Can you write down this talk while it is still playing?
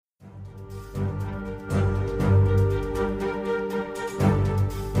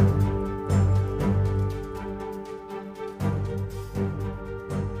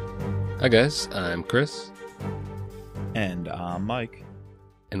Hi guys, I'm Chris, And I'm Mike.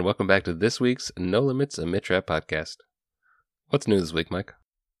 and welcome back to this week's No Limits a Mitrap podcast. What's new this week, Mike?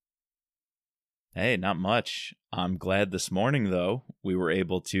 Hey, not much. I'm glad this morning, though, we were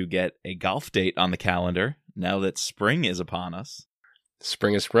able to get a golf date on the calendar now that spring is upon us.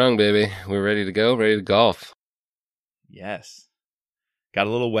 Spring has sprung, baby. We're ready to go, ready to golf. Yes. Got a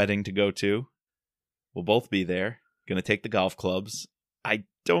little wedding to go to. We'll both be there. Gonna take the golf clubs. I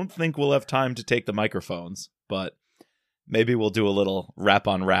don't think we'll have time to take the microphones, but maybe we'll do a little rap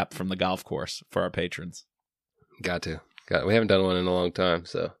on rap from the golf course for our patrons. Got to. We haven't done one in a long time,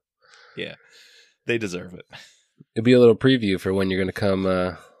 so. Yeah, they deserve it. It'll be a little preview for when you're going to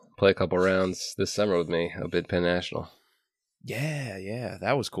come play a couple rounds this summer with me up at Penn National. Yeah,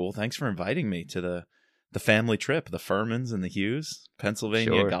 that was cool. Thanks for inviting me to the family trip, the Furmans and the Hughes,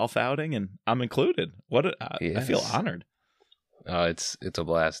 Pennsylvania golf outing, and I'm included. I feel honored. It's a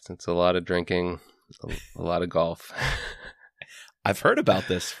blast. It's a lot of drinking, a lot of golf. I've heard about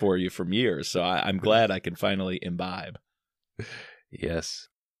this for you from years, so I'm glad I can finally imbibe. Yes.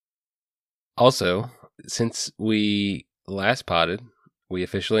 Also, since we last potted, we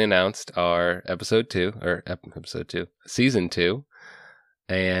officially announced our season 2,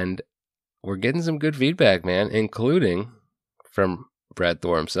 and we're getting some good feedback, man, including from Brad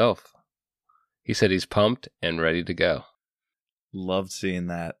Thor himself. He said he's pumped and ready to go. Loved seeing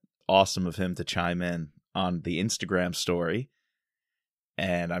that. Awesome of him to chime in on the Instagram story.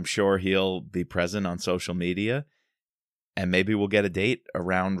 And I'm sure he'll be present on social media. And maybe we'll get a date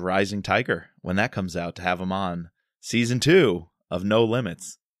around Rising Tiger when that comes out to have him on season 2 of No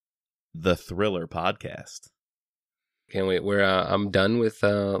Limits, the Thriller podcast. Can't wait. I'm done with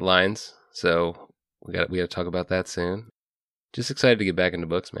lines, so we got to talk about that soon. Just excited to get back into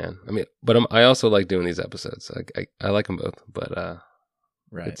books, man. I mean, but I also like doing these episodes. I like them both, but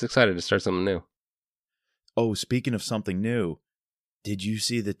right. It's excited to start something new. Oh, speaking of something new, did you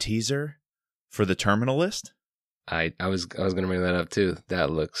see the teaser for The Terminal List? I was going to bring that up too. That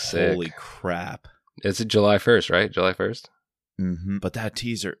looks sick. Holy crap! It's July 1st, right? July 1st. Mm-hmm. But that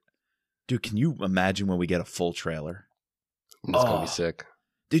teaser, dude, can you imagine when we get a full trailer? It's gonna be sick.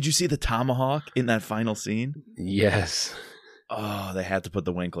 Did you see the tomahawk in that final scene? Yes. Oh, they had to put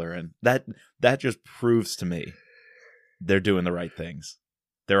the Winkler in. That just proves to me they're doing the right things.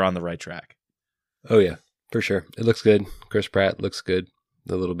 They're on the right track. Oh, yeah, for sure. It looks good. Chris Pratt looks good.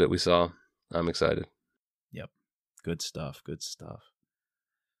 The little bit we saw, I'm excited. Yep. Good stuff.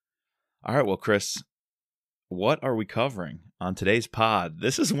 All right, well, Chris, what are we covering on today's pod?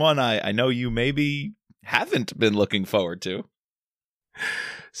 This is one I know you maybe haven't been looking forward to.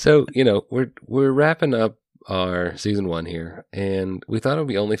 So, we're wrapping up our season 1 here, and we thought it would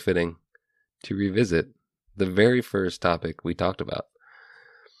be only fitting to revisit the very first topic we talked about,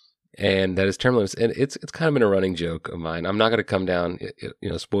 and that is term limits. And it's kind of been a running joke of mine. I'm not going to come down,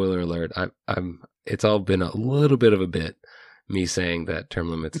 spoiler alert. It's all been a little bit of a bit, me saying that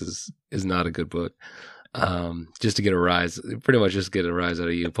Term Limits is not a good book, just to get a rise, pretty much just get a rise out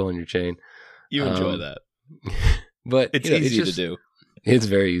of you pulling your chain. You enjoy that, but it's easy to do. It's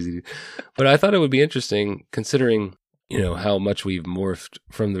very easy. But I thought it would be interesting considering, how much we've morphed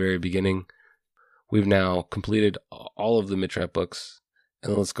from the very beginning. We've now completed all of the Mitrap books.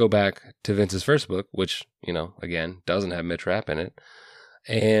 And let's go back to Vince's first book, which, again, doesn't have Mitrap in it.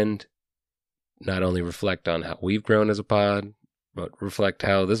 And not only reflect on how we've grown as a pod, but reflect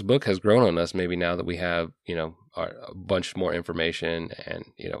how this book has grown on us maybe now that we have, a bunch more information and,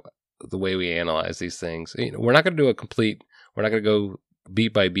 the way we analyze these things. We're not going to do we're not going to go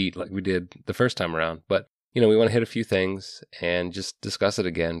beat by beat like we did the first time around, but we want to hit a few things and just discuss it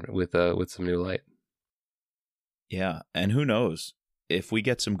again with some new light. Yeah, and who knows if we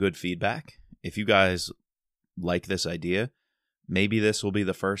get some good feedback, if you guys like this idea, maybe this will be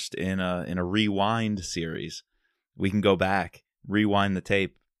the first in a rewind series. We can go back, rewind the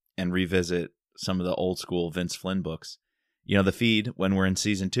tape, and revisit some of the old school Vince Flynn books. The feed when we're in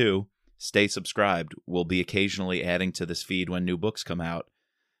season 2. Stay subscribed. We'll be occasionally adding to this feed when new books come out.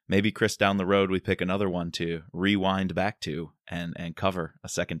 Maybe, Chris, down the road, we pick another one to rewind back to and cover a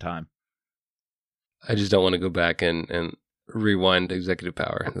second time. I just don't want to go back and rewind Executive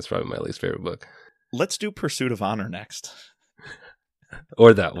Power. That's probably my least favorite book. Let's do Pursuit of Honor next.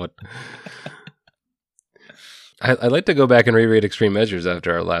 Or that one. I'd like to go back and reread Extreme Measures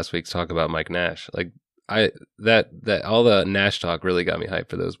after our last week's talk about Mike Nash. That all the Nash talk really got me hyped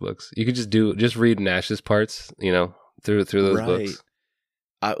for those books. You could just read Nash's parts, through those books.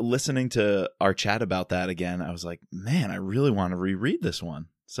 Listening to our chat about that again, I was like, man, I really want to reread this one.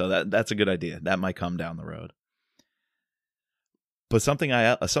 So that's a good idea. That might come down the road. But something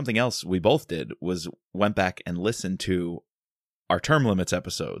else we both did was went back and listened to our Term Limits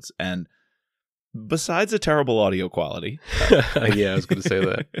episodes. And besides a terrible audio quality, yeah, I was going to say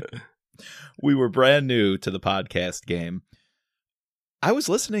that. We were brand new to the podcast game. I was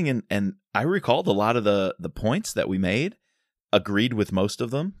listening and I recalled a lot of the points that we made, agreed with most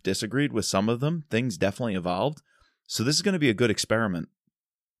of them, disagreed with some of them. Things definitely evolved. So this is going to be a good experiment.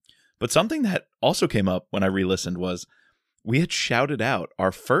 But something that also came up when I re-listened was we had shouted out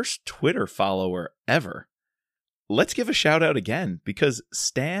our first Twitter follower ever. Let's give a shout out again because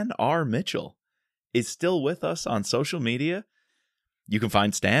Stan R. Mitchell is still with us on social media. You can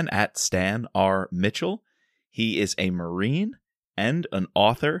find Stan at Stan R. Mitchell. He is a Marine and an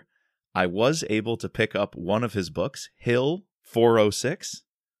author. I was able to pick up one of his books, Hill 406,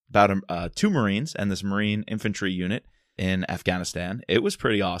 about 2 Marines and this Marine infantry unit in Afghanistan. It was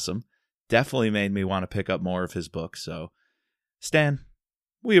pretty awesome. Definitely made me want to pick up more of his books. So, Stan,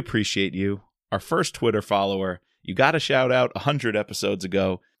 we appreciate you. Our first Twitter follower. You got a shout out 100 episodes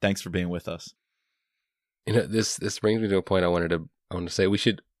ago. Thanks for being with us. You know, this brings me to a point I want to say we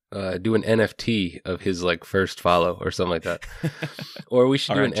should do an NFT of his like first follow or something like that, or we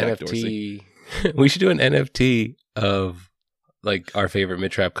should do an NFT. We should do an NFT of like our favorite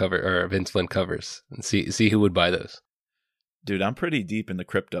Mid-Trap cover or Vince Flynn covers and see who would buy those. Dude, I'm pretty deep in the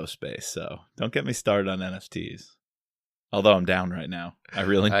crypto space, so don't get me started on NFTs. Although I'm down right now, I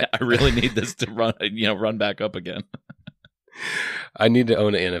really need this to run back up again. I need to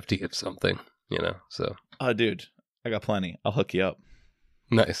own an NFT of something, So. Oh, dude, I got plenty. I'll hook you up.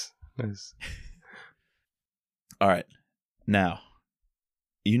 Nice. All right, now,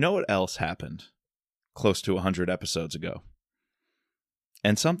 you know what else happened close to 100 episodes ago,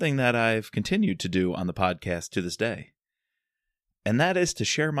 and something that I've continued to do on the podcast to this day, and that is to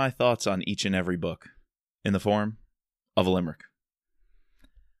share my thoughts on each and every book in the form of a limerick.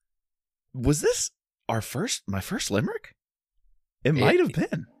 Was this my first limerick? It might have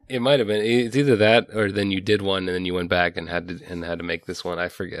been. It might have been. It's either that or then you did one and then you went back and had to make this one. I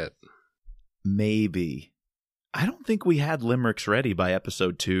forget. Maybe. I don't think we had limericks ready by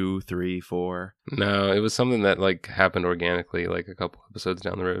episode 2, 3, 4. No, it was something that like happened organically like a couple episodes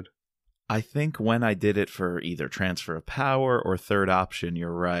down the road. I think when I did it for either Transfer of Power or Third Option,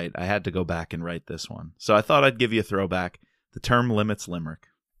 you're right. I had to go back and write this one. So I thought I'd give you a throwback. The Term Limits limerick.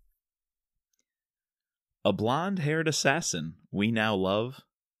 A blonde-haired assassin we now love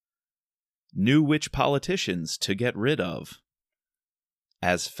knew which politicians to get rid of.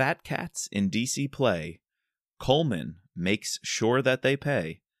 As fat cats in DC play, Coleman makes sure that they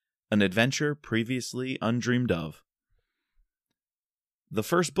pay an adventure previously undreamed of. The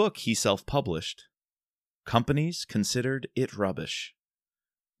first book he self-published, companies considered it rubbish.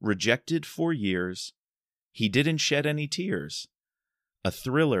 Rejected for years, he didn't shed any tears. A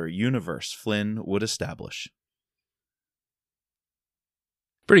thriller universe Flynn would establish.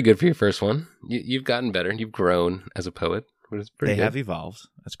 Pretty good for your first one. You've gotten better. You've grown as a poet. They have evolved.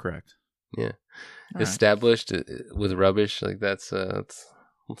 That's correct. Yeah. All established with rubbish, like that's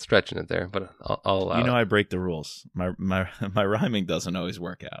stretching it there, but I'll allow it. I break the rules. My rhyming doesn't always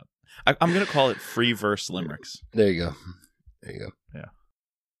work out. I'm going to call it free verse limericks. There you go. Yeah.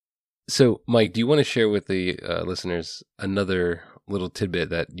 So, Mike, do you want to share with the listeners another little tidbit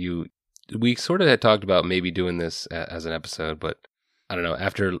that we sort of had talked about maybe doing this as an episode, but I don't know.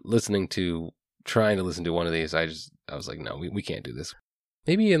 After trying to listen to one of these, I was like, no, we can't do this.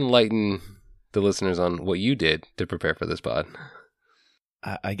 Maybe enlighten the listeners on what you did to prepare for this pod.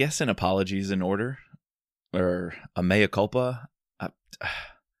 I guess an apologies in order, or a mea culpa.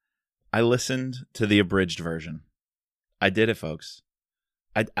 I listened to the abridged version. I did it, folks.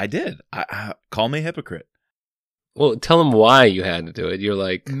 I did. I call me a hypocrite. Well, tell them why you had to do it. You're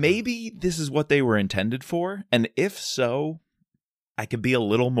like... Maybe this is what they were intended for, and if so, I could be a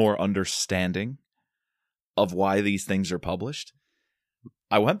little more understanding of why these things are published.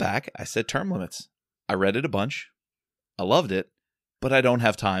 I went back. I said Term Limits. I read it a bunch. I loved it, but I don't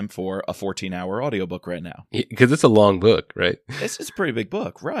have time for a 14-hour audiobook right now. Because it's a long book, right? It's a pretty big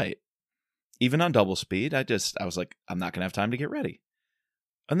book, right? Even on double speed, I was like, I'm not going to have time to get ready.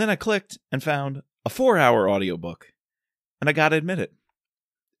 And then I clicked and found a 4-hour audiobook. And I got to admit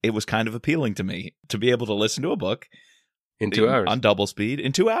it was kind of appealing to me to be able to listen to a book in 2 hours on double speed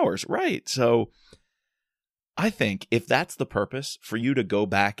in 2 hours. Right. So I think if that's the purpose for you to go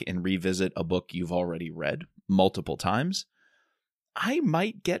back and revisit a book you've already read multiple times, I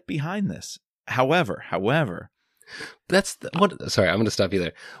might get behind this. However, sorry, I'm going to stop you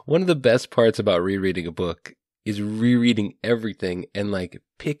there. One of the best parts about rereading a book is rereading everything and like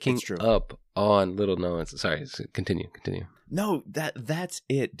picking up on little nuances. Sorry, continue. No, that's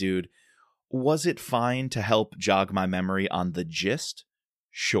it, dude. Was it fine to help jog my memory on the gist?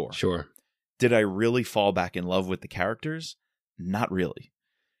 Sure. Sure. Did I really fall back in love with the characters? Not really.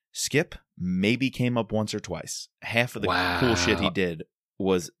 Skip maybe came up once or twice. Half of the cool shit he did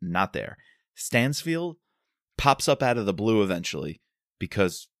was not there. Stansfield pops up out of the blue eventually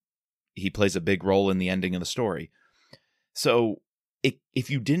because he plays a big role in the ending of the story. So if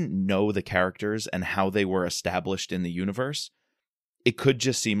you didn't know the characters and how they were established in the universe, it could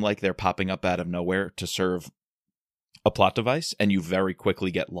just seem like they're popping up out of nowhere to serve a plot device, and you very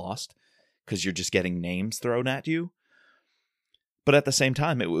quickly get lost because you're just getting names thrown at you. But at the same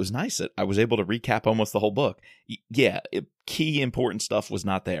time, it was nice that I was able to recap almost the whole book. Key important stuff was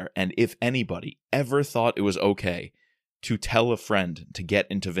not there. And if anybody ever thought it was okay to tell a friend to get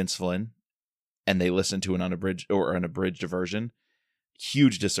into Vince Flynn and they listen to an unabridged or an abridged version,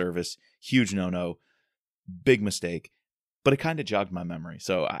 huge disservice, huge no-no, big mistake. But it kind of jogged my memory.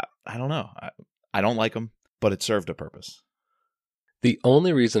 So I don't know. I don't like them, but it served a purpose. The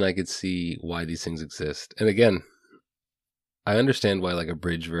only reason I could see why these things exist, and again, I understand why like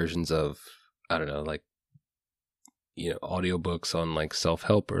abridged versions of, I don't know, like, you know, audiobooks on like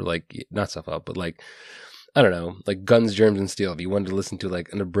self-help or like, not self-help, but like, I don't know, like Guns, Germs, and Steel. If you wanted to listen to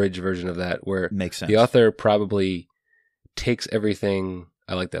like an abridged version of that where makes sense. The author probably takes everything,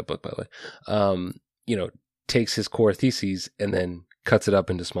 I like that book, by the way, you know, takes his core theses and then cuts it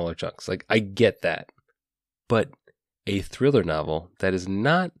up into smaller chunks. Like, I get that. But a thriller novel that is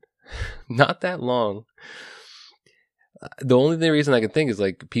not that long, the only reason I can think is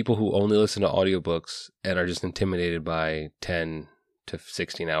like people who only listen to audiobooks and are just intimidated by 10 to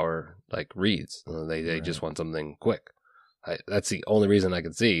 16 hour like reads. They right. just want something quick. That's the only reason I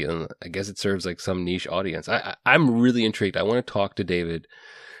can see. And I guess it serves like some niche audience. I'm really intrigued. I want to talk to David,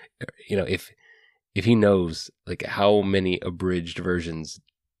 you know, if he knows like how many abridged versions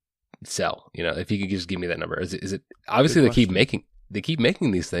sell, you know, if he could just give me that number. Is it obviously they keep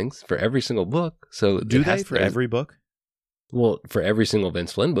making these things for every single book. So do they for every book? Well, for every single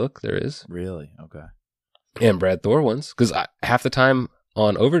Vince Flynn book there is. Really? Okay. And Brad Thor ones, because half the time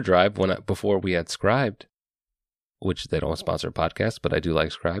on Overdrive before we had Scribed, which they don't sponsor a podcast, but I do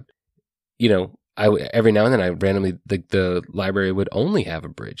like Scribed. You know, every now and then I randomly the library would only have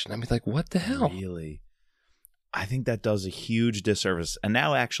abridged, and I'd be like, "What the hell?" Really? I think that does a huge disservice. And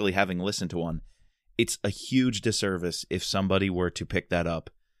now, actually having listened to one, it's a huge disservice if somebody were to pick that up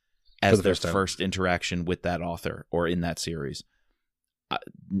as their first interaction with that author or in that series.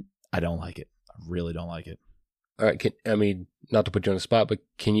 I don't like it. I really don't like it. All right. I mean, not to put you on the spot, but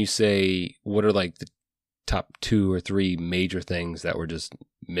can you say what are like the top 2 or 3 major things that were just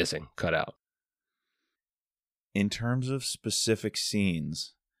missing, cut out? In terms of specific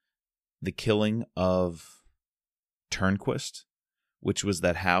scenes, the killing of Turnquist, which was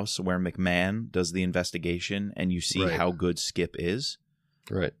that house where McMahon does the investigation and you see how good Skip is,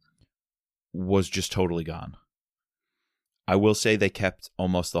 right, was just totally gone. I will say they kept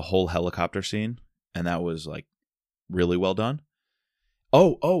almost the whole helicopter scene, and that was like really well done.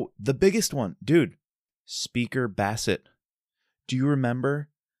 Oh, the biggest one, dude, Speaker Bassett. Do you remember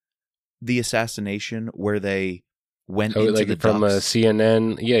the assassination where they went into like the from ducks?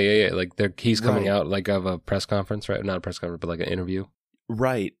 CNN? Yeah. Like he's coming out like of a press conference, right? Not a press conference, but like an interview.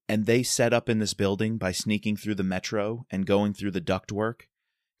 Right, and they set up in this building by sneaking through the metro and going through the ductwork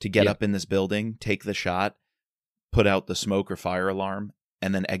to get up in this building, take the shot, put out the smoke or fire alarm,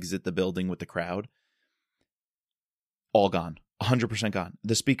 and then exit the building with the crowd. All gone. 100% gone.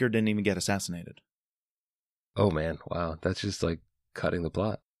 The speaker didn't even get assassinated. Oh, man. Wow. That's just like cutting the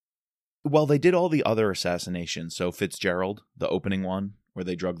plot. Well, they did all the other assassinations. So Fitzgerald, the opening one, where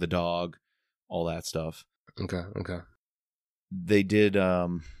they drug the dog, all that stuff. Okay. They did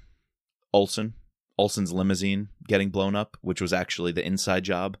Olsen's limousine getting blown up, which was actually the inside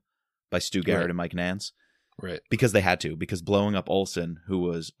job by Stu Garrett and Mike Nance. Right. Because they had to. Because blowing up Olsen, who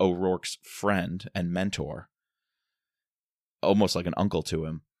was O'Rourke's friend and mentor, almost like an uncle to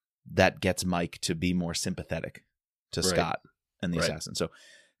him, that gets Mike to be more sympathetic to Scott and the assassin. So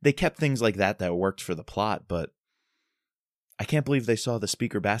they kept things like that worked for the plot, but I can't believe they saw the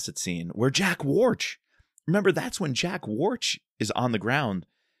Speaker Bassett scene where Jack Warch, remember, that's when Jack Warch is on the ground,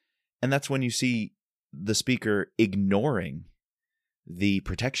 and that's when you see the speaker ignoring the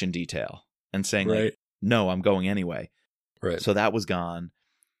protection detail and saying, like, no, I'm going anyway. Right. So that was gone.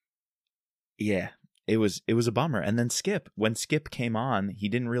 Yeah, it was a bummer. And then Skip, when Skip came on, he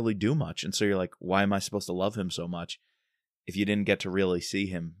didn't really do much. And so you're like, why am I supposed to love him so much if you didn't get to really see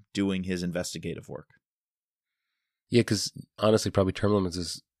him doing his investigative work? Yeah, because honestly, probably Term Limits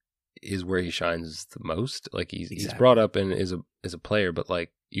is is where he shines the most. Like he's Exactly. brought up and is a player, but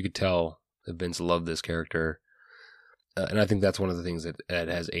like you could tell that Vince loved this character. And I think that's one of the things that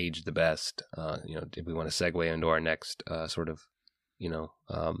has aged the best. If we want to segue into our next sort of,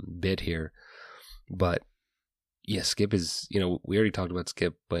 bit here. But yeah, Skip is, we already talked about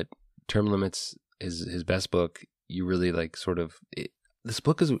Skip, but Term Limits is his best book. You really like sort of, this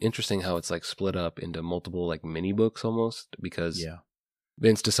book is interesting how it's like split up into multiple like mini books almost, because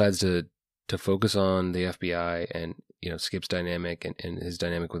Vince decides to focus on the FBI and, Skip's dynamic and his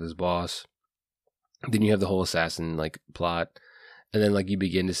dynamic with his boss. Then you have the whole assassin like plot, and then like you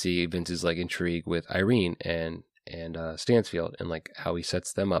begin to see Vince's like intrigue with Irene and Stansfield, and like how he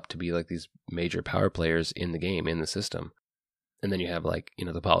sets them up to be like these major power players in the game, in the system. And then you have like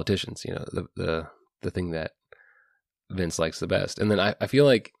the politicians, the thing that Vince likes the best. And then I feel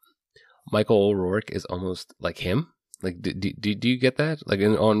like Michael O'Rourke is almost like him. Like do you get that? Like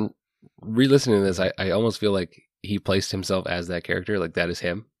on re-listening to this, I almost feel like he placed himself as that character, like that is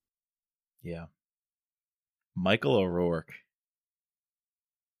him. Yeah. Michael O'Rourke,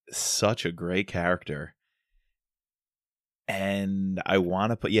 such a great character. And I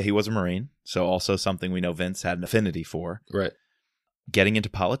want to put, he was a Marine, so also something we know Vince had an affinity for. Right. Getting into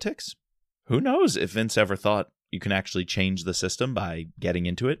politics? Who knows if Vince ever thought you can actually change the system by getting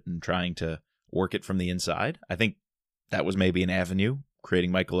into it and trying to work it from the inside. I think that was maybe an avenue,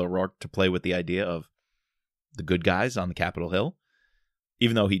 creating Michael O'Rourke to play with the idea of the good guys on the Capitol Hill.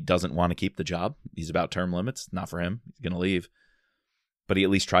 Even though he doesn't want to keep the job, he's about term limits. Not for him. He's going to leave. But he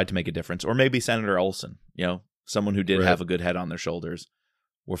at least tried to make a difference. Or maybe Senator Olson, someone who did have a good head on their shoulders,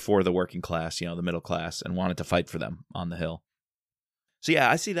 were for the working class, the middle class, and wanted to fight for them on the Hill. So yeah,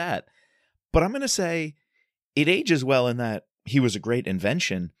 I see that. But I'm going to say it ages well in that he was a great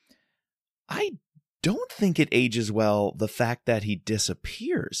invention. I don't think it ages well the fact that he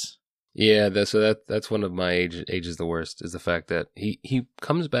disappears. Yeah, that's one of my ages the worst, is the fact that he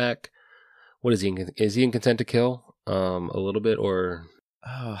comes back. What is he? Is he in Consent to Kill? A little bit, or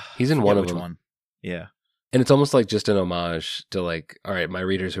he's in one of them. One. Yeah, and it's almost like just an homage to like, all right, my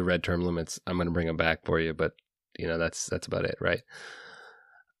readers who read Term Limits, I'm going to bring them back for you, but that's about it, right?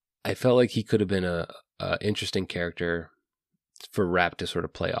 I felt like he could have been a interesting character for Rapp to sort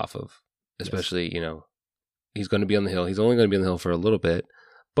of play off of, especially he's going to be on the Hill. He's only going to be on the Hill for a little bit,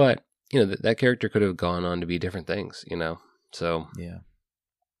 but that character could have gone on to be different things, So, yeah.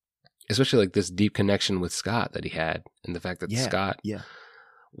 Especially like this deep connection with Scott that he had, and the fact that Scott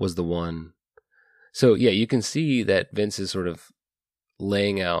was the one. So, yeah, you can see that Vince is sort of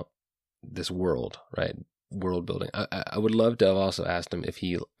laying out this world, right? World building. I would love to have also asked him if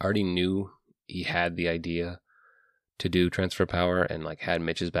he already knew he had the idea to do Transfer Power and like had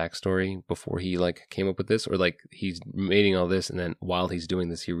Mitch's backstory before he like came up with this, or like he's making all this and then while he's doing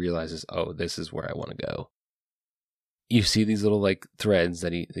this he realizes, oh, this is where I want to go. You see these little like threads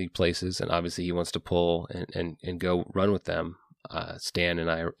that he places, and obviously he wants to pull and go run with them. Stan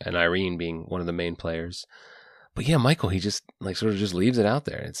and Irene being one of the main players, but yeah, Michael, he just like sort of just leaves it out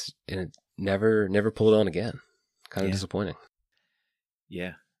there. It's never pulled on again. Kind of disappointing.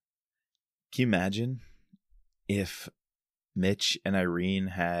 Yeah. Can you imagine if Mitch and Irene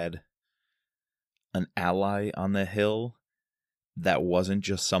had an ally on the Hill that wasn't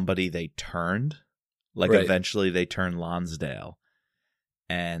just somebody they turned? Like eventually they turn Lonsdale.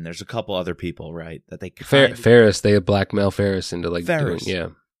 And there's a couple other people, right? That they Ferris, they blackmail Ferris into like Ferris.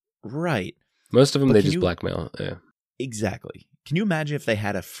 doing, Right. Most of them they just blackmail. Yeah. Exactly. Can you imagine if they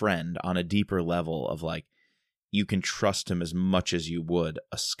had a friend on a deeper level of like, you can trust him as much as you would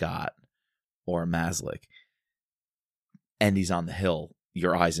a Scott or a Maslick, and he's on the Hill,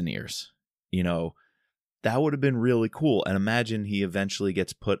 your eyes and ears, that would have been really cool. And imagine he eventually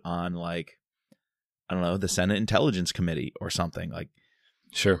gets put on like, I don't know, the Senate Intelligence Committee or something. Like,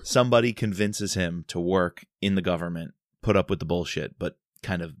 sure, somebody convinces him to work in the government, put up with the bullshit, but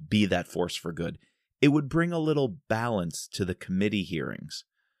kind of be that force for good. It would bring a little balance to the committee hearings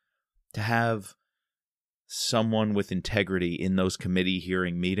to have someone with integrity in those committee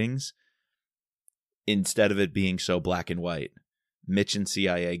hearing meetings, instead of it being so black and white. Mitch and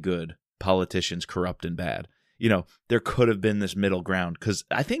CIA good, politicians corrupt and bad. There could have been this middle ground, because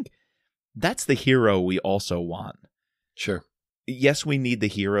I think that's the hero we also want. Sure. Yes, we need the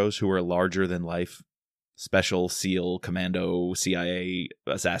heroes who are larger than life, special SEAL, commando, CIA,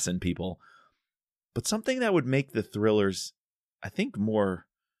 assassin people. But something that would make the thrillers, I think, more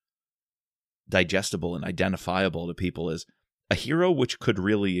digestible and identifiable to people is a hero which could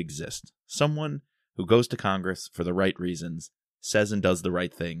really exist. Someone who goes to Congress for the right reasons, says and does the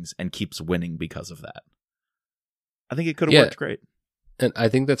right things, and keeps winning because of that. I think it could have worked great. And I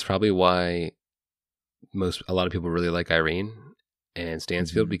think that's probably why a lot of people really like Irene and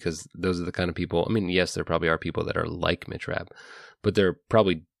Stansfield, because those are the kind of people. I mean, yes, there probably are people that are like Mitch Rapp, but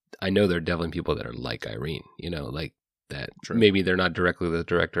I know there are definitely people that are like Irene, like that. True. Maybe they're not directly the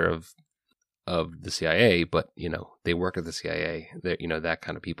director of the CIA, but they work at the CIA. They're, that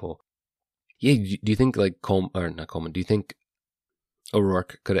kind of people. Yeah. Do you think like not Coleman? Do you think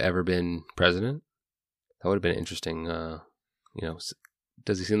O'Rourke could have ever been president? That would have been interesting.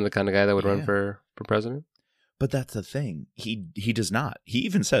 Does he seem the kind of guy that would run for president? But that's the thing. He does not. He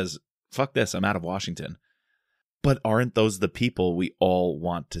even says, "Fuck this, I'm out of Washington." But aren't those the people we all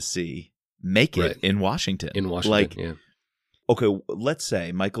want to see make it in Washington? In Washington, Okay, let's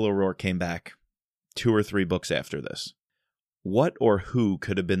say Michael O'Rourke came back 2 or 3 books after this. What or who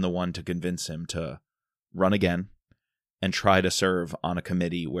could have been the one to convince him to run again and try to serve on a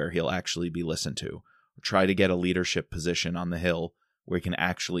committee where he'll actually be listened to, or try to get a leadership position on the Hill where he can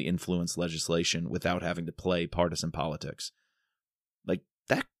actually influence legislation without having to play partisan politics? Like,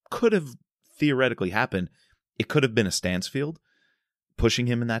 that could have theoretically happened. It could have been a Stansfield pushing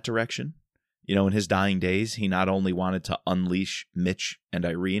him in that direction. In his dying days, he not only wanted to unleash Mitch and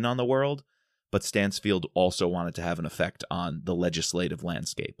Irene on the world, but Stansfield also wanted to have an effect on the legislative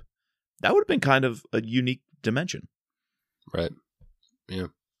landscape. That would have been kind of a unique dimension. Right. Yeah.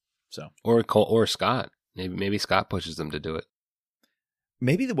 So, or Scott. Maybe Scott pushes them to do it.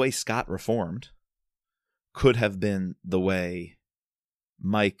 Maybe the way Scott reformed could have been the way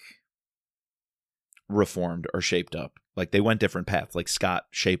Mike reformed or shaped up. Like, they went different paths. Like, Scott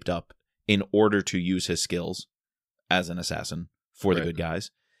shaped up in order to use his skills as an assassin for the good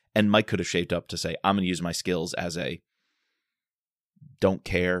guys. And Mike could have shaped up to say, I'm going to use my skills as a don't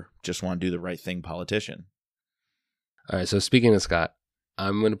care, just want to do the right thing politician. All right, so speaking of Scott,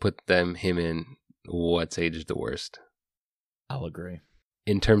 I'm going to put him in what's aged the worst. I'll agree.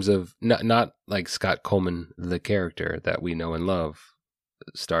 In terms of, not like Scott Coleman, the character that we know and love,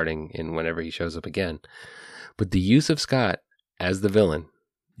 starting in whenever he shows up again, but the use of Scott as the villain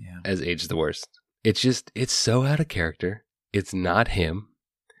as aged the worst. It's so out of character. It's not him.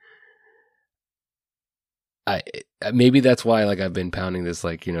 Maybe that's why I've been pounding this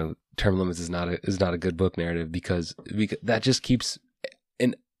Term Limits is not a good book narrative because that just keeps,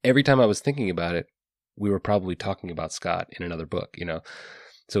 and every time I was thinking about it, we were probably talking about Scott in another book,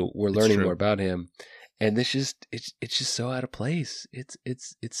 so we're learning more about him, and it's just so out of place. It's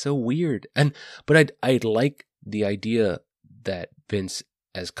so weird, but I like the idea that Vince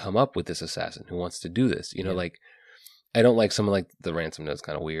has come up with this assassin who wants to do this, I don't like someone like the Ransom Note's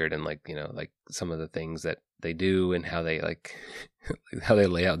kind of weird, and some of the things that they do and how they how they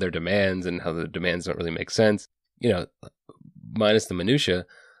lay out their demands and how the demands don't really make sense. Minus the minutia,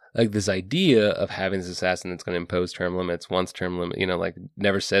 this idea of having this assassin that's going to impose term limits, wants term limit,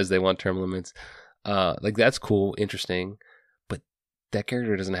 never says they want term limits. That's cool, interesting, but that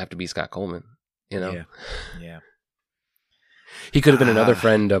character doesn't have to be Scott Coleman. Yeah. He could have been another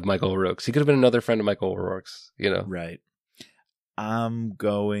friend of Michael O'Rourke's. Right. I'm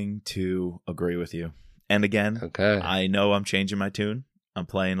going to agree with you. And again, okay. I know I'm changing my tune. I'm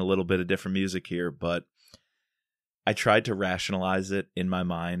playing a little bit of different music here, but I tried to rationalize it in my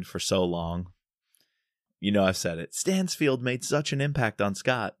mind for so long. I've said it. Stansfield made such an impact on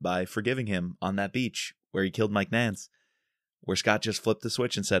Scott by forgiving him on that beach where he killed Mike Nance, where Scott just flipped the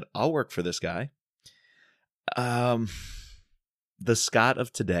switch and said, I'll work for this guy. The Scott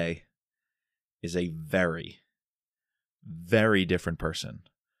of today is a very, very different person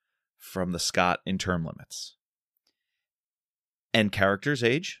from the Scott in Term Limits. And characters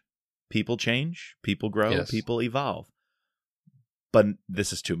age, people change, people grow, people evolve. But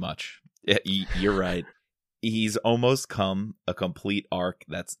this is too much. You're right. He's almost come a complete arc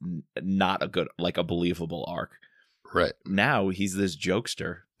that's not a believable arc. Right. Now he's this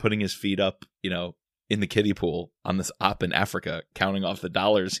jokester putting his feet up, in the kiddie pool on this op in Africa, counting off the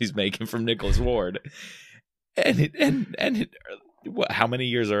dollars he's making from Nicholas Ward. And how many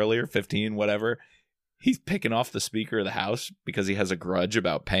years earlier, 15, whatever, he's picking off the Speaker of the House because he has a grudge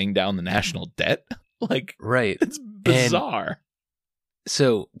about paying down the national debt. Right. It's bizarre. And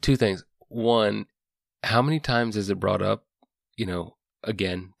so 2 things. One, how many times is it brought up,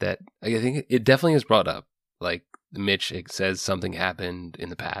 again, that I think it definitely is brought up. Mitch says something happened in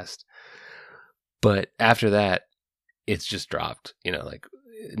the past. But after that, it's just dropped,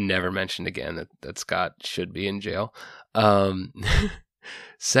 never mentioned again that Scott should be in jail.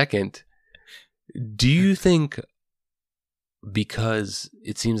 Second, do you think, because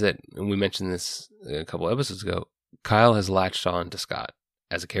it seems that, and we mentioned this a couple episodes ago, Kyle has latched on to Scott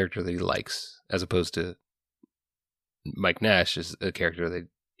as a character that he likes, as opposed to Mike Nash is a character that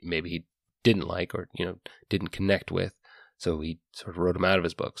maybe he didn't like or, didn't connect with, so he sort of wrote him out of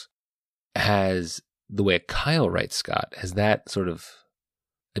his books. Has the way Kyle writes Scott, has that sort of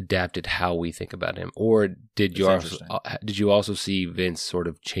adapted how we think about him? Or did you also see Vince sort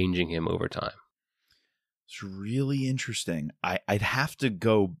of changing him over time? It's really interesting. I'd have to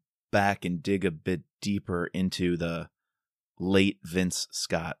go back and dig a bit deeper into the late Vince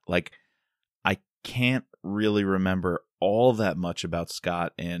Scott. Like, I can't really remember all that much about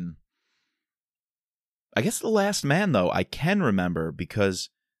Scott in, I guess, The Last Man, though. I can remember because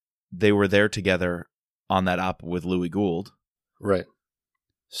they were there together on that op with Louis Gould. Right.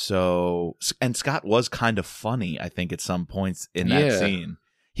 So, and Scott was kind of funny, I think, at some points in that scene.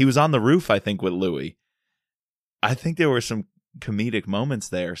 He was on the roof, I think, with Louis. I think there were some comedic moments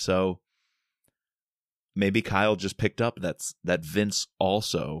there. So maybe Kyle just picked up that Vince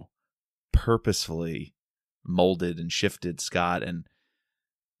also purposefully molded and shifted Scott and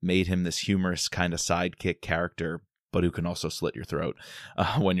made him this humorous kind of sidekick character, but who can also slit your throat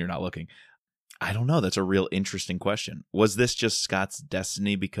when you're not looking. I don't know. That's a real interesting question. Was this just Scott's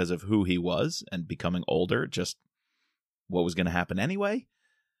destiny because of who he was and becoming older? Just what was going to happen anyway?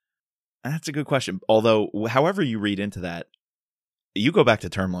 That's a good question. Although, however you read into that, you go back to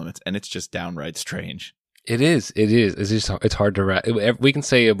Term Limits and it's just downright strange. It is. It's hard to we can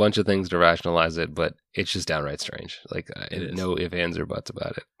say a bunch of things to rationalize it, but it's just downright strange. Like, no ifs, ands, or buts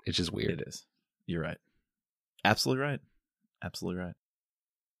about it. It's just weird. It is. You're right. Absolutely right. Absolutely right.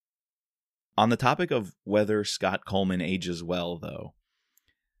 On the topic of whether Scott Coleman ages well, though,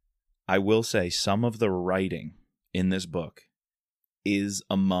 I will say some of the writing in this book is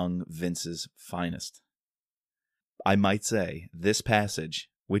among Vince's finest. I might say this passage,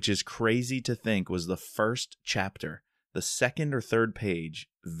 which is crazy to think was the first chapter, the second or third page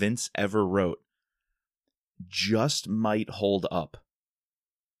Vince ever wrote, just might hold up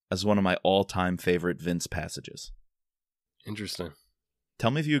as one of my all-time favorite Vince passages. Interesting. Tell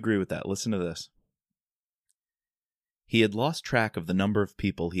me if you agree with that. Listen to this. He had lost track of the number of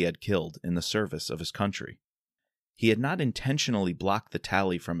people he had killed in the service of his country. He had not intentionally blocked the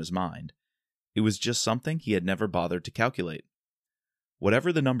tally from his mind. It was just something he had never bothered to calculate.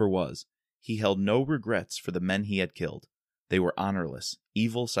 Whatever the number was, he held no regrets for the men he had killed. They were honorless,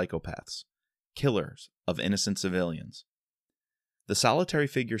 evil psychopaths, killers of innocent civilians. The solitary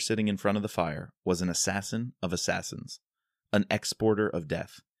figure sitting in front of the fire was an assassin of assassins, an exporter of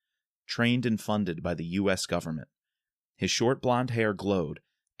death, trained and funded by the U.S. government. His short blonde hair glowed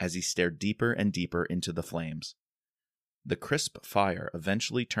as he stared deeper and deeper into the flames. The crisp fire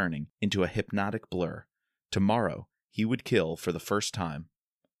eventually turning into a hypnotic blur. Tomorrow, he would kill for the first time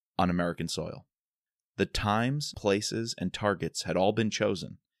on American soil. The times, places, and targets had all been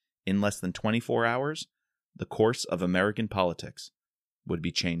chosen. In less than 24 hours, the course of American politics would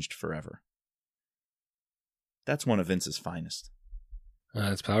be changed forever. That's one of Vince's finest.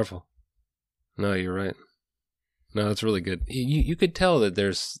 That's powerful. No, you're right. No, that's really good. You could tell that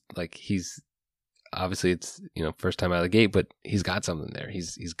there's, like, he's, obviously it's, first time out of the gate, but he's got something there.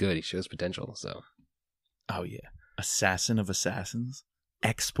 He's good. He shows potential, so. Oh, yeah. Assassin of assassins?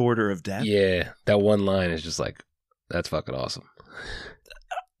 Exporter of death? Yeah, that one line is just like, that's fucking awesome.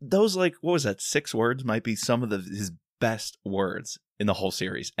 Those, like, what was that, 6 words might be some of his best words in the whole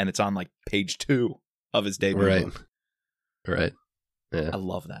series, and it's on, like, page 2 of his debut book. Right. Yeah. I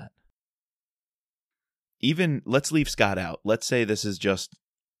love that. Even, let's leave Scott out. Let's say this is just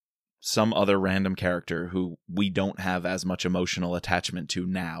some other random character who we don't have as much emotional attachment to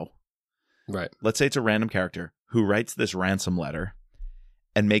now. Right. Let's say it's a random character who writes this ransom letter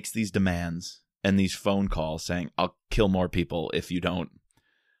and makes these demands and these phone calls saying, I'll kill more people if you don't.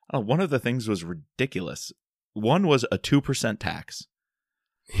 One of the things was ridiculous. One was a 2% tax.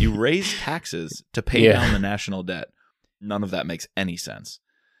 You raise taxes to pay down the national debt. None of that makes any sense.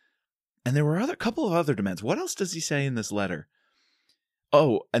 And there were a couple of other demands. What else does he say in this letter?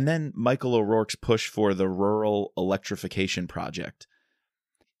 Oh, and then Michael O'Rourke's push for the rural electrification project.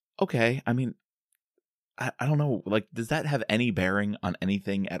 Okay, I mean, I don't know. Like, does that have any bearing on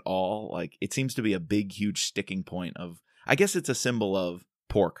anything at all? Like, it seems to be a big, huge sticking point of, I guess it's a symbol of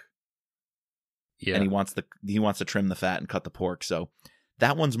pork. Yeah. And he wants to trim the fat and cut the pork. So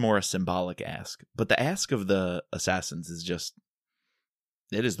that one's more a symbolic ask. But the ask of the assassins is just,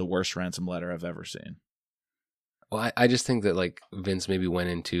 it is the worst ransom letter I've ever seen. Well, I just think that, like, Vince maybe went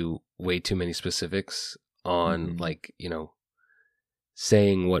into way too many specifics on, like,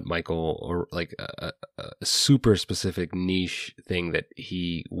 saying what Michael, or like a super specific niche thing that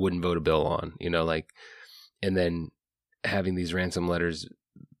he wouldn't vote a bill on, like, and then having these ransom letters,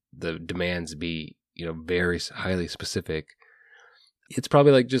 the demands be very highly specific, it's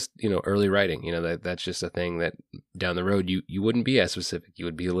probably like just, early writing, that's just a thing that down the road you wouldn't be as specific. You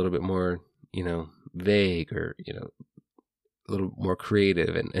would be a little bit more, vague or, a little more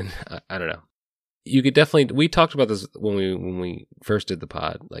creative. And I don't know. You could definitely, we talked about this when we first did the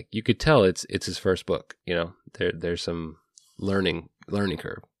pod. Like you could tell it's his first book, there's some learning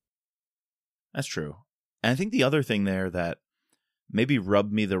curve. That's true. And I think the other thing there that maybe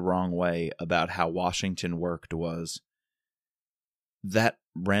rubbed me the wrong way about how Washington worked was that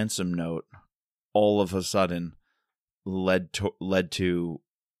ransom note all of a sudden led to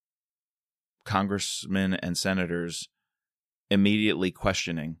congressmen and senators immediately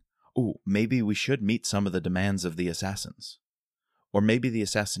questioning, maybe we should meet some of the demands of the assassins. Or maybe the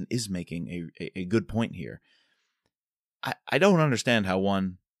assassin is making a good point here. I don't understand how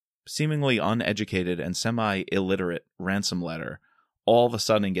one seemingly uneducated and semi-illiterate ransom letter all of a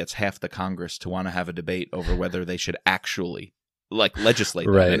sudden gets half the Congress to want to have a debate over whether they should actually legislate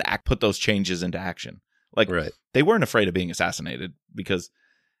right. and put those changes into action. Right. They weren't afraid of being assassinated because,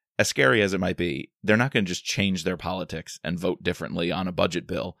 as scary as it might be, they're not going to just change their politics and vote differently on a budget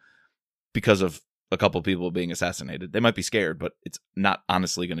bill because of a couple people being assassinated. They might be scared, but it's not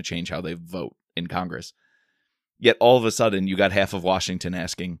honestly going to change how they vote in Congress. Yet all of a sudden, you got half of Washington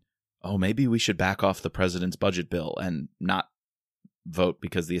asking, maybe we should back off the president's budget bill and not vote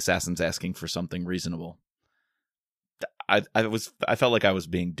because the assassin's asking for something reasonable. I felt like I was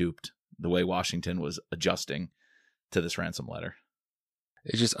being duped the way Washington was adjusting to this ransom letter.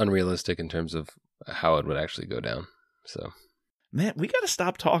 It's just unrealistic in terms of how it would actually go down. So, man, we got to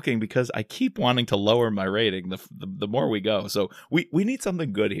stop talking because I keep wanting to lower my rating the more we go. So we need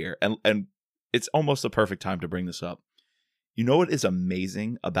something good here, and it's almost the perfect time to bring this up. You know what is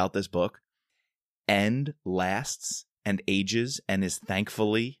amazing about this book? End lasts and ages and is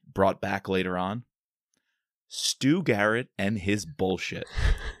thankfully brought back later on. Stu Garrett and his bullshit.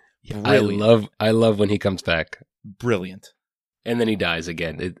 I love when he comes back. Brilliant. And then he dies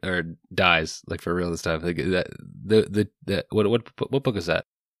again, or dies like for real this time. Like what book is that?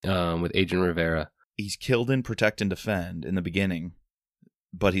 With Agent Rivera. He's killed in Protect and Defend in the beginning,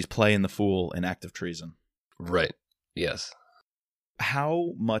 but he's playing the fool in Act of Treason. Right. Yes.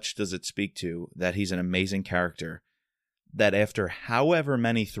 How much does it speak to that he's an amazing character that after however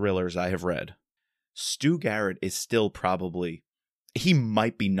many thrillers I have read, Stu Garrett is still probably, he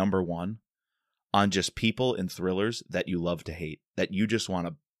might be number one on just people in thrillers that you love to hate, that you just want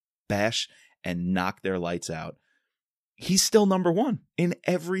to bash and knock their lights out. He's still number one in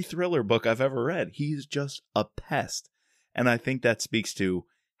every thriller book I've ever read. He's just a pest. And I think that speaks to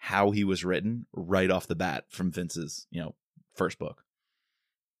how he was written right off the bat from Vince's, first book.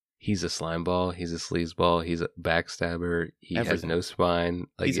 He's a slime ball. He's a sleazeball. He's a backstabber. He has no spine.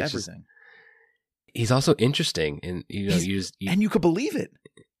 Like, he's everything. He's also interesting, and and you could believe it,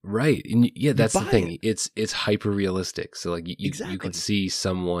 right? And that's the thing. It. It's hyper realistic. So like you could see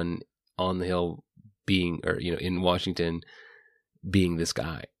someone on the Hill being, or in Washington being this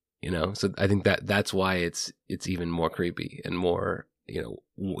guy. So I think that's why it's even more creepy and more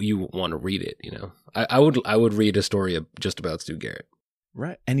you want to read it. I would read a story just about Stu Garrett.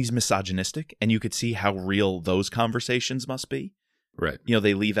 Right, and he's misogynistic, and you could see how real those conversations must be. Right.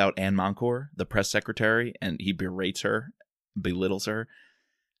 They leave out Anne Moncour, the press secretary, and he berates her, belittles her.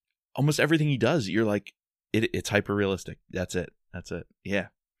 Almost everything he does, you're like, it's hyper realistic. That's it. Yeah.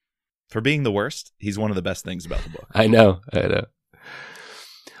 For being the worst, he's one of the best things about the book. I know.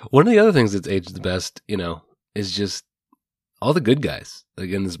 One of the other things that's aged the best, is just all the good guys like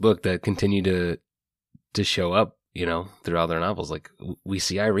in this book that continue to show up, throughout their novels. Like we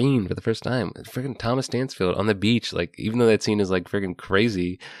see Irene for the first time, freaking Thomas Stansfield on the beach. Like even though that scene is like freaking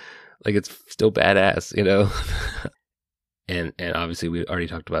crazy, like it's still badass, and obviously we already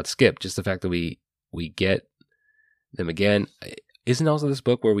talked about Skip. Just the fact that we get them again. Isn't also this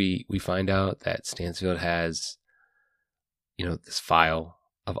book where we find out that Stansfield has, this file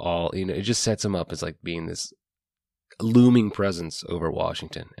of all, it just sets him up as like being this looming presence over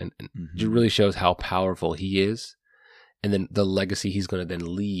Washington, and it really shows how powerful he is. And then the legacy he's going to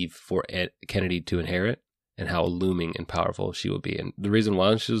then leave for Kennedy to inherit, and how looming and powerful she will be. And the reason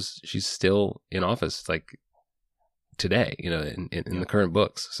why she's still in office, like today, in the current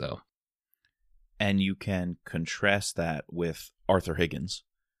books. So, and you can contrast that with Arthur Higgins,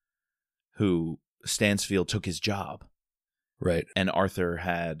 who Stansfield took his job, right? And Arthur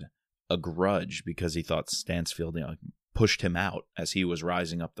had a grudge because he thought Stansfield, pushed him out as he was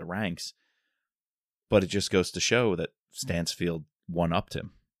rising up the ranks. But it just goes to show that Stansfield one-upped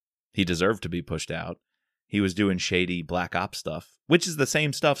him. He deserved to be pushed out. He was doing shady black ops stuff, which is the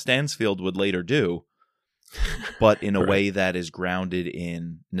same stuff Stansfield would later do, but in a way that is grounded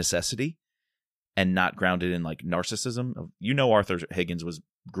in necessity and not grounded in like narcissism. You know, Arthur Higgins was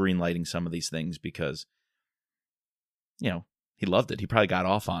greenlighting some of these things because, you know, he loved it. He probably got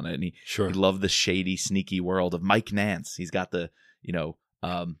off on it, and he loved the shady, sneaky world of Mike Nance. He's got the, you know,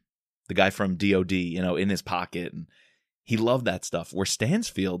 the guy from DOD, you know, in his pocket, and he loved that stuff. Where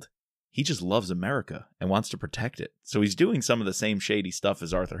Stansfield, he just loves America and wants to protect it. So he's doing some of the same shady stuff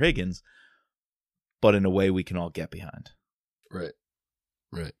as Arthur Higgins, but in a way we can all get behind. Right.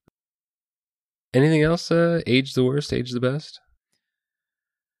 Right. Anything else? Age the worst, age the best?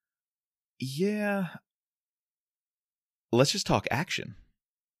 Yeah. Let's just talk action.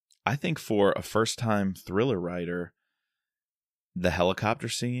 I think for a first-time thriller writer, the helicopter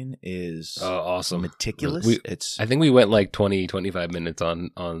scene is awesome, meticulous. I think we went like 20, 25 minutes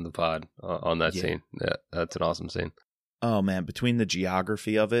on the pod on that scene. Yeah, that's an awesome scene. Oh man, between the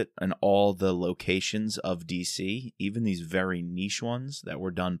geography of it and all the locations of DC, even these very niche ones that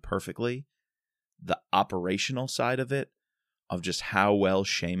were done perfectly, the operational side of it, of just how well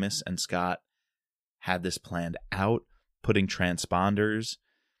Seamus and Scott had this planned out, putting transponders,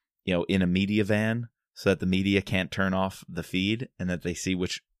 you know, in a media van so that the media can't turn off the feed and that they see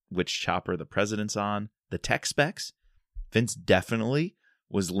which chopper the president's on. The tech specs, Vince definitely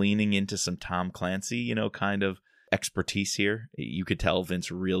was leaning into some Tom Clancy, you know, kind of expertise here. You could tell Vince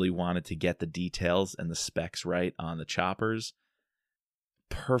really wanted to get the details and the specs right on the choppers.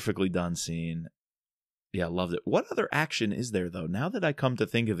 Perfectly done scene. Yeah, loved it. What other action is there, though? Now that I come to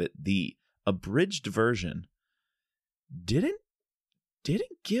think of it, the abridged version didn't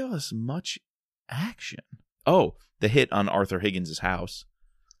give us much action. Oh, the hit on Arthur Higgins' house.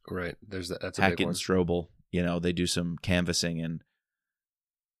 Right. That's a Hackett big one. and Strobel, you know, they do some canvassing and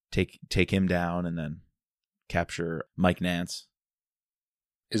take him down and then capture Mike Nance.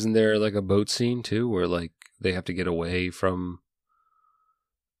 Isn't there like a boat scene too where like they have to get away from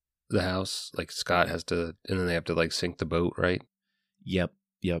the house? Like Scott has to, and then they have to like sink the boat, right? Yep.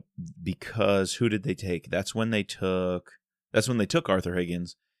 Because who did they take? That's when they took Arthur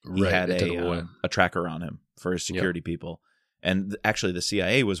Higgins. He had a tracker on him for his security people. And actually the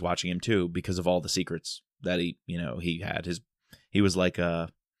CIA was watching him too because of all the secrets that he had. He was like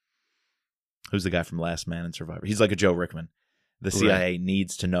who's the guy from Last Man and Survivor? He's like a Joe Rickman. The CIA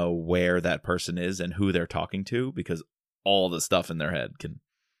needs to know where that person is and who they're talking to because all the stuff in their head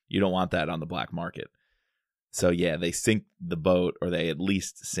you don't want that on the black market. So yeah, they sink the boat, or they at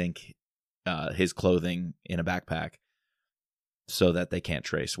least sink his clothing in a backpack so that they can't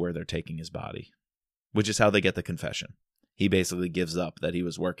trace where they're taking his body, which is how they get the confession. He basically gives up that he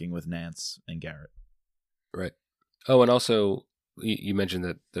was working with Nance and Garrett. Right. Oh, and also you mentioned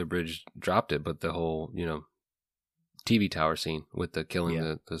that the bridge dropped it, but the whole, you know, TV tower scene with the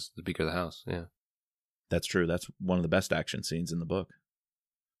killing the Speaker of the House. Yeah. That's true. That's one of the best action scenes in the book.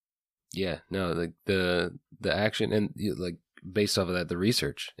 Yeah, no, like the action and like based off of that, the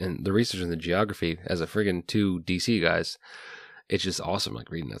research and the geography as a friggin' two DC guys, it's just awesome.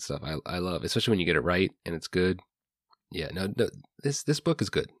 Like reading that stuff, I love, especially when you get it right and it's good. Yeah, no, this book is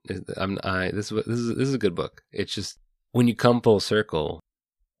good. This is a good book. It's just when you come full circle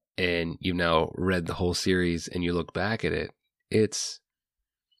and you've now read the whole series and you look back at it,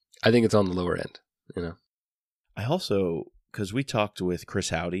 I think it's on the lower end. You know, I also. Because we talked with Chris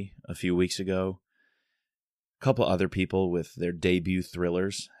Howdy a few weeks ago. A couple other people with their debut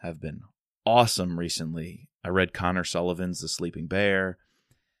thrillers have been awesome recently. I read Connor Sullivan's The Sleeping Bear.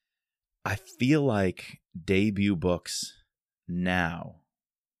 I feel like debut books now,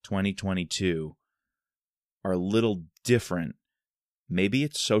 2022, are a little different. Maybe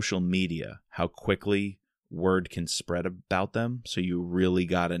it's social media, how quickly word can spread about them. So you really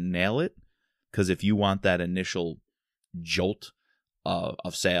got to nail it. Because if you want that initial jolt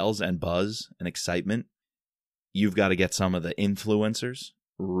of sales and buzz and excitement, you've got to get some of the influencers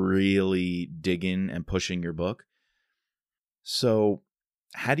really digging and pushing your book. So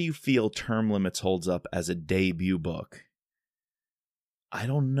how do you feel Term Limits holds up as a debut book? I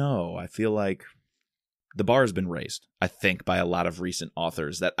don't know. I feel like the bar has been raised, I think, by a lot of recent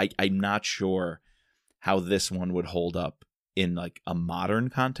authors that I'm not sure how this one would hold up in like a modern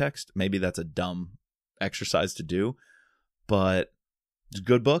context. Maybe that's a dumb exercise to do. But it's a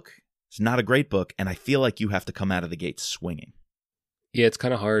good book. It's not a great book. And I feel like you have to come out of the gate swinging. Yeah, it's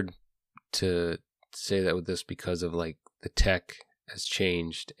kind of hard to say that with this because of like the tech has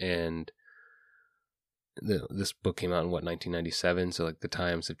changed. And this book came out in 1997. So like the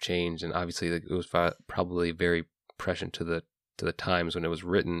times have changed. And obviously like, it was probably very prescient to the times when it was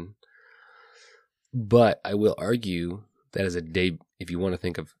written. But I will argue that if you want to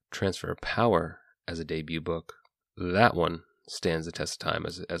think of Transfer of Power as a debut book, that one stands the test of time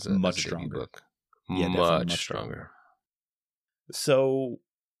as a Much debut stronger. book. Yeah, definitely Much stronger. So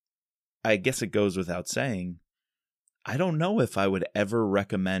I guess it goes without saying, I don't know if I would ever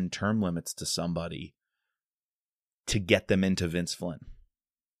recommend Term Limits to somebody to get them into Vince Flynn.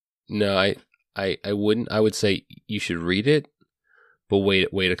 No, I wouldn't. I would say you should read it, but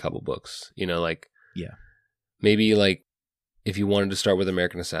wait a couple books. Yeah. Maybe if you wanted to start with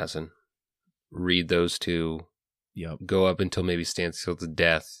American Assassin, read those two. Yep. Go up until maybe Stansfield's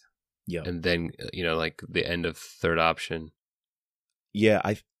Death. Yep. And then the end of Third Option. Yeah,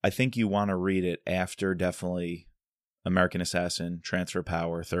 I think you want to read it after definitely American Assassin, Transfer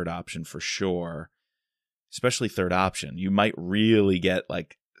Power, Third Option for sure. Especially Third Option. You might really get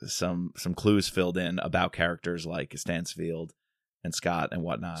some clues filled in about characters like Stansfield and Scott and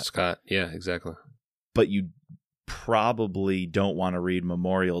whatnot. Scott, yeah, exactly. But you probably don't want to read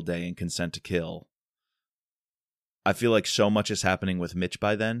Memorial Day and Consent to Kill. I feel like so much is happening with Mitch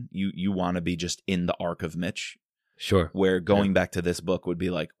by then. You want to be just in the arc of Mitch. Sure. Where going back to this book would be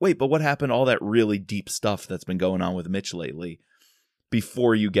like, wait, but what happened to all that really deep stuff that's been going on with Mitch lately?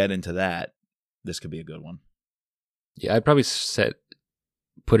 Before you get into that, this could be a good one. Yeah, I'd probably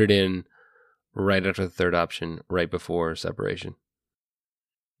put it in right after the Third Option, right before Separation.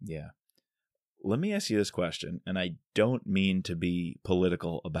 Yeah. Let me ask you this question, and I don't mean to be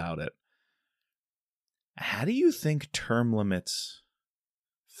political about it. How do you think Term Limits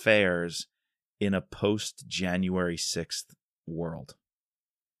fares in a post-January 6th world?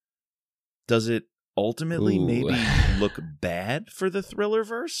 Does it ultimately maybe look bad for the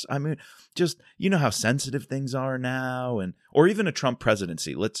Thrillerverse? I mean, just, how sensitive things are now, or even a Trump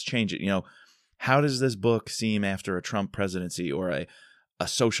presidency. Let's change it. How does this book seem after a Trump presidency or a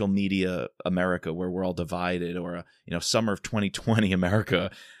social media America where we're all divided, or a summer of 2020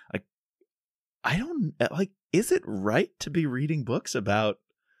 America? I don't is it right to be reading books about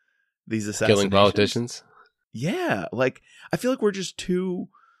these assassinations? Killing politicians? Yeah. I feel like we're just too,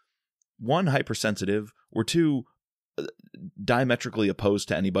 one, hypersensitive. We're too diametrically opposed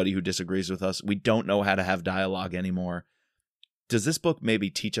to anybody who disagrees with us. We don't know how to have dialogue anymore. Does this book maybe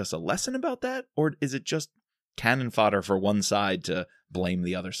teach us a lesson about that? Or is it just cannon fodder for one side to blame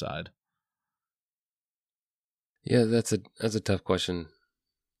the other side? Yeah, that's a tough question.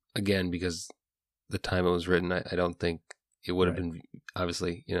 Again, because the time it was written, I don't think it would have been,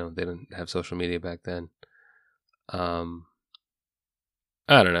 obviously, they didn't have social media back then. I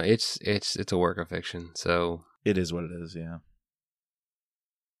don't know. It's a work of fiction, so it is what it is. Yeah.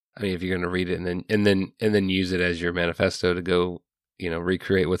 I mean, if you're going to read it and then use it as your manifesto to go,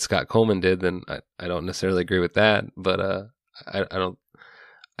 recreate what Scott Coleman did, then I don't necessarily agree with that. But I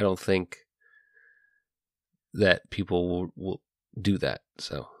don't think that people will do that.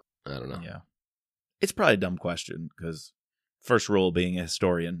 So I don't know. Yeah. It's probably a dumb question because first rule being a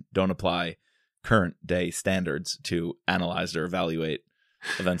historian, don't apply current day standards to analyze or evaluate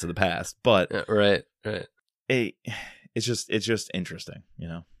events of the past. But right. It's just interesting,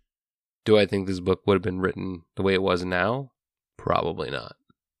 Do I think this book would have been written the way it was now? Probably not.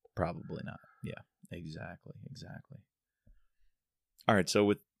 Probably not. Yeah, exactly. All right, so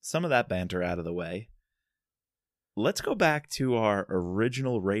with some of that banter out of the way, let's go back to our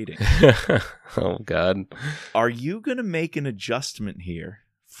original rating. Oh, God. Are you going to make an adjustment here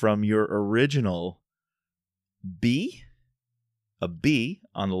from your original B, a B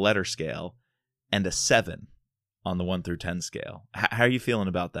on the letter scale, and a 7 on the 1 through 10 scale? How are you feeling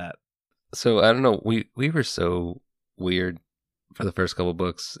about that? So, I don't know. We were so weird for the first couple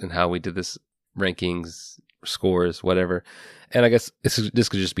books and how we did this rankings, scores, whatever. And I guess this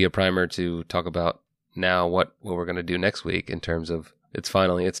could just be a primer to talk about now what we're going to do next week in terms of it's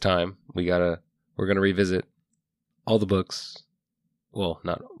time. We're going to revisit all the books. Well,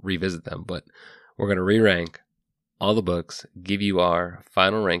 not revisit them, but we're going to re-rank all the books, give you our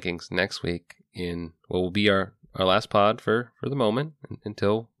final rankings next week in what will be our last pod for the moment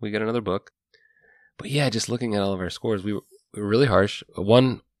until we get another book. But yeah, just looking at all of our scores, we were really harsh.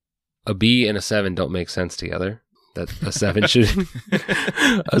 A B and a 7 don't make sense together. That a 7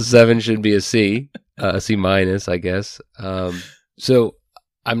 should be a C. A C minus, I guess. So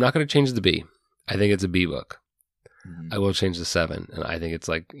I'm not going to change the B. I think it's a B book. Mm-hmm. I will change the 7, and I think it's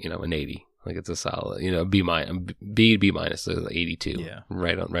an 80. It's a solid, B minus, so 82. Yeah,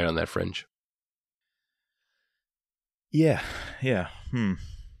 right on that fringe. Yeah.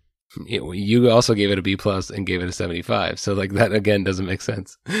 You also gave it a B plus and gave it a 75. So like that again doesn't make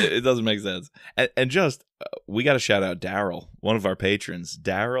sense. It doesn't make sense. And just we got to shout out Daryl, one of our patrons.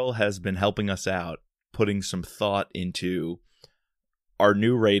 Daryl has been helping us out, putting some thought into our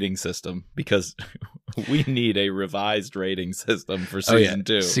new rating system because we need a revised rating system for season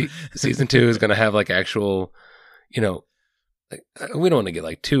 2. Season 2 is going to have like actual, like, we don't want to get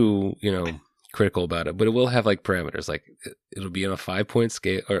like too, critical about it, but it will have like parameters. Like it'll be on a 5-point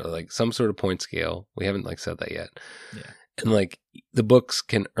scale or like some sort of point scale. We haven't like said that yet. Yeah. And like the books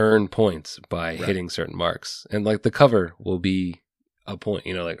can earn points by hitting certain marks, and like the cover will be a point,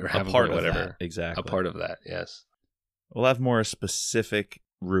 like or have a part of whatever. That. Exactly. A part of that. Yes. We'll have more specific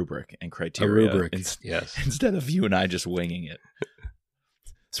rubric and criteria. A rubric. Yes. Instead of you and I just winging it.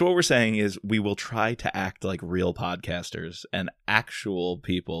 So what we're saying is we will try to act like real podcasters and actual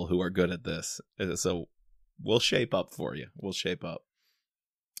people who are good at this. So we'll shape up for you. We'll shape up.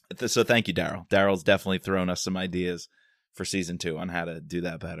 So thank you, Daryl. Daryl's definitely thrown us some ideas for season 2 on how to do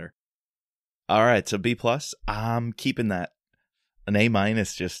that better. All right, so B+, I'm keeping that. An A-,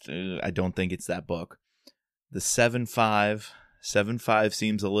 just I don't think it's that book. The 7.5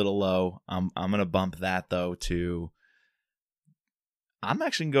 seems a little low. I'm going to bump that, though, to... I'm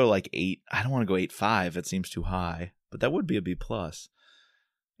actually going to go like 8. I don't want to go 8.5. It seems too high. But that would be a B+.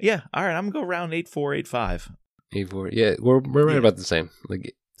 Yeah, all right. I'm going to go around 8.4, 8.5. 8.4. Yeah, we're right about the same.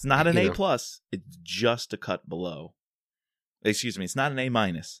 Like it's not an A+. It's just a cut below. Excuse me. It's not an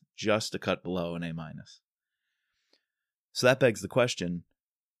A-, just a cut below an A-. So that begs the question,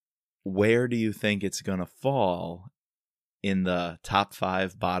 where do you think it's going to fall in the top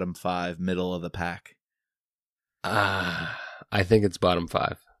 5, bottom 5, middle of the pack? I think it's bottom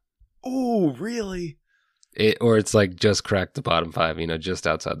 5. Oh, really? Or it's like just cracked the bottom 5, just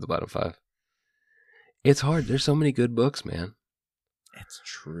outside the bottom 5. It's hard. There's so many good books, man. It's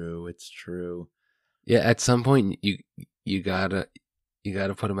true. It's true. Yeah, at some point you gotta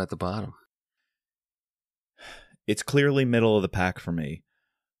put them at the bottom. It's clearly middle of the pack for me,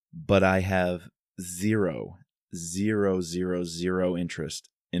 but I have zero interest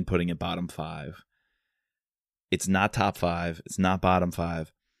in putting it bottom 5. It's not top 5. It's not bottom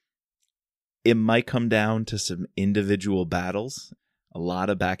 5. It might come down to some individual battles, a lot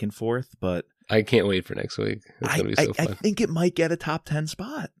of back and forth, but I can't wait for next week. It's gonna be so fun. I think it might get a top 10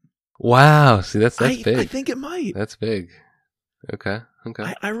 spot. Wow, see that's big. I think it might. That's big. Okay.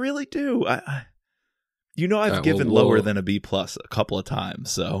 I really do. I've given lower than a B+ a couple of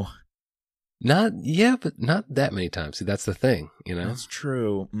times, so but not that many times. See, that's the thing, That's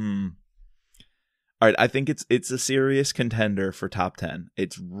true. All right, I think it's a serious contender for top 10.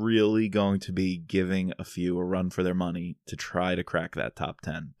 It's really going to be giving a few a run for their money to try to crack that top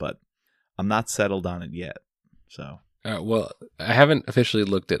 10, but I'm not settled on it yet. So, well, I haven't officially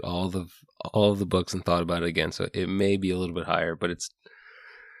looked at all of the books and thought about it again, so it may be a little bit higher, but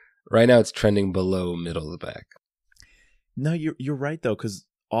right now it's trending below middle of the pack. No, you're right though, because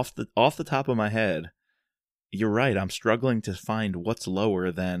off the top of my head, you're right. I'm struggling to find what's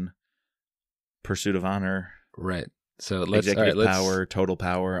lower than Pursuit of Honor, right? So Executive Power, Total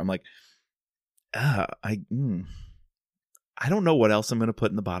Power. I'm like, I don't know what else I'm going to put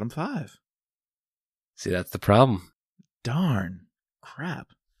in the bottom 5. See, that's the problem. Darn, crap.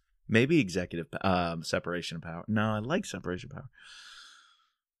 Maybe Executive Separation of Power. No, I like Separation of Power.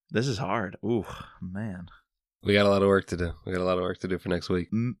 This is hard. Ooh, man. We got a lot of work to do. For next week.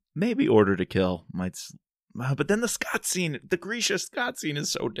 Maybe Order to Kill might. But then the Scott scene, the Grisha Scott scene is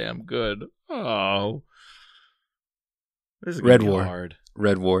so damn good. Oh. This is Red War. Hard.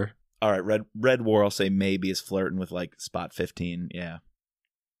 Red War. All right, Red War, I'll say maybe is flirting with like spot 15. Yeah.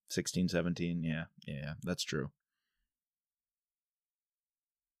 16, 17. Yeah, that's true.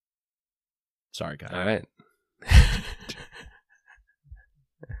 Sorry, guys. All right.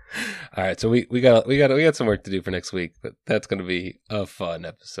 All right, so we got some work to do for next week, but that's going to be a fun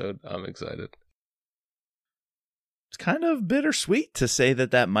episode. I'm excited. It's kind of bittersweet to say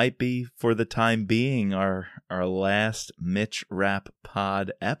that might be, for the time being, our last Mitch Rap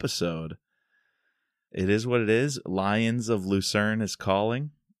Pod episode. It is what it is. Lions of Lucerne is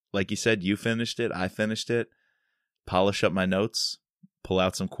calling. Like you said, you finished it. I finished it. Polish up my notes. Pull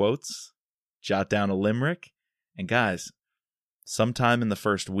out some quotes. Jot down a limerick. And guys, sometime in the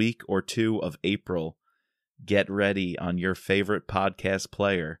first week or 2 of April, get ready on your favorite podcast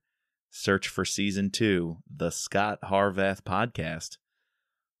player. Search for Season 2, the Scott Harvath Podcast.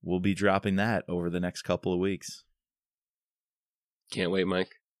 We'll be dropping that over the next couple of weeks. Can't wait,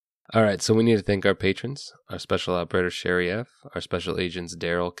 Mike. All right, so we need to thank our patrons, our special operator, Sherry F., our special agents,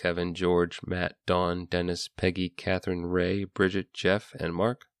 Daryl, Kevin, George, Matt, Dawn, Dennis, Peggy, Catherine, Ray, Bridget, Jeff, and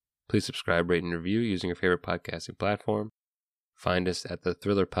Mark. Please subscribe, rate, and review using your favorite podcasting platform. Find us at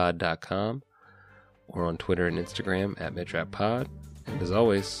thethrillerpod.com or on Twitter and Instagram at MitchRapPod. And as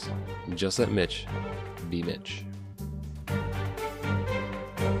always, just let Mitch be Mitch.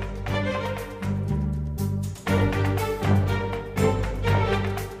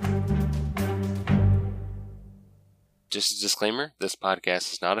 Just a disclaimer, this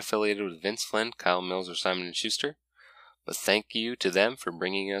podcast is not affiliated with Vince Flynn, Kyle Mills, or Simon & Schuster, but thank you to them for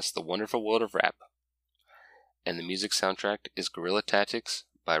bringing us the wonderful world of rap. And the music soundtrack is Guerrilla Tactics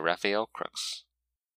by Raphael Crooks.